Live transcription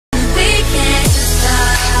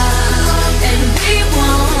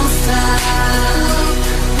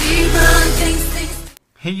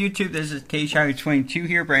Hey YouTube, this is KShire22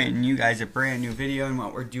 here, bringing you guys a brand new video, and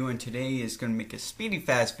what we're doing today is going to make a speedy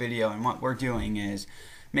fast video, and what we're doing is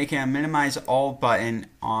making a minimize all button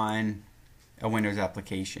on a Windows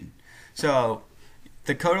application. So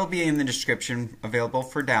the code will be in the description, available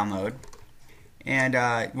for download, and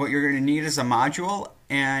what you're going to need is a module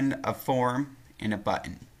and a form and a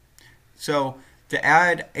button. So to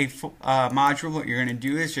add a module, what you're going to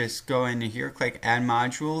do is just go into here, click add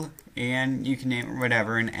module, and you can name it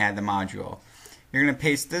whatever and add the module. You're going to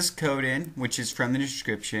paste this code in, which is from the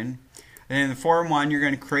description. And then in the form one, you're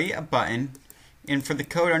going to create a button. And for the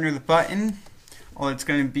code under the button, all it's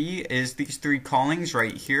going to be is these three callings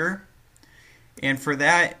right here. And for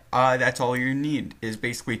that, that's all you need, is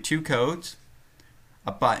basically two codes,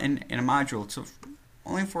 a button, and a module. So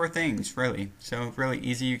only four things, really. So really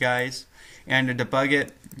easy, you guys. And to debug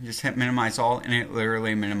it, just hit minimize all, and it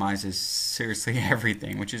literally minimizes seriously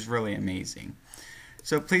everything, which is really amazing.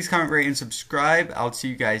 So please comment, rate, and subscribe. I'll see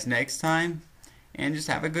you guys next time, and just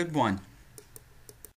have a good one.